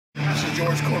is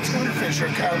George Corpse Hunter Fisher,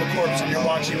 Cannibal Corpse, and you're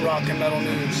watching Rock and Metal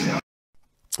News.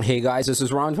 Hey guys, this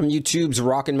is Ron from YouTube's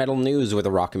Rock and Metal News with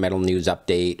a Rock and Metal News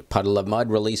update. Puddle of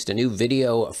Mud released a new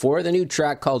video for the new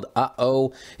track called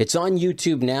Uh-Oh. It's on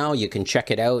YouTube now. You can check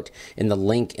it out in the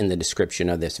link in the description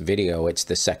of this video. It's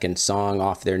the second song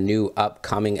off their new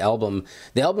upcoming album.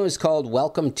 The album is called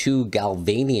Welcome to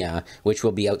Galvania, which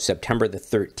will be out September the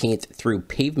 13th through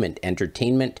Pavement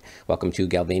Entertainment. Welcome to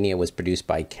Galvania was produced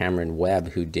by Webb,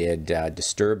 who did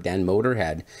Disturbed and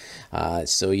Motorhead.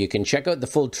 So you can check out the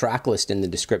full track list in the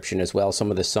description as well.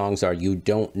 Some of the songs are You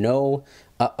Don't Know,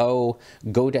 Uh-Oh,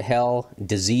 Go to Hell,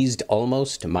 Diseased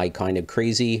Almost, My Kind of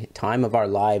Crazy, Time of Our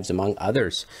Lives, among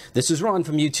others. This is Ron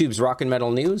from YouTube's Rock and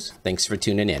Metal News. Thanks for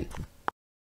tuning in.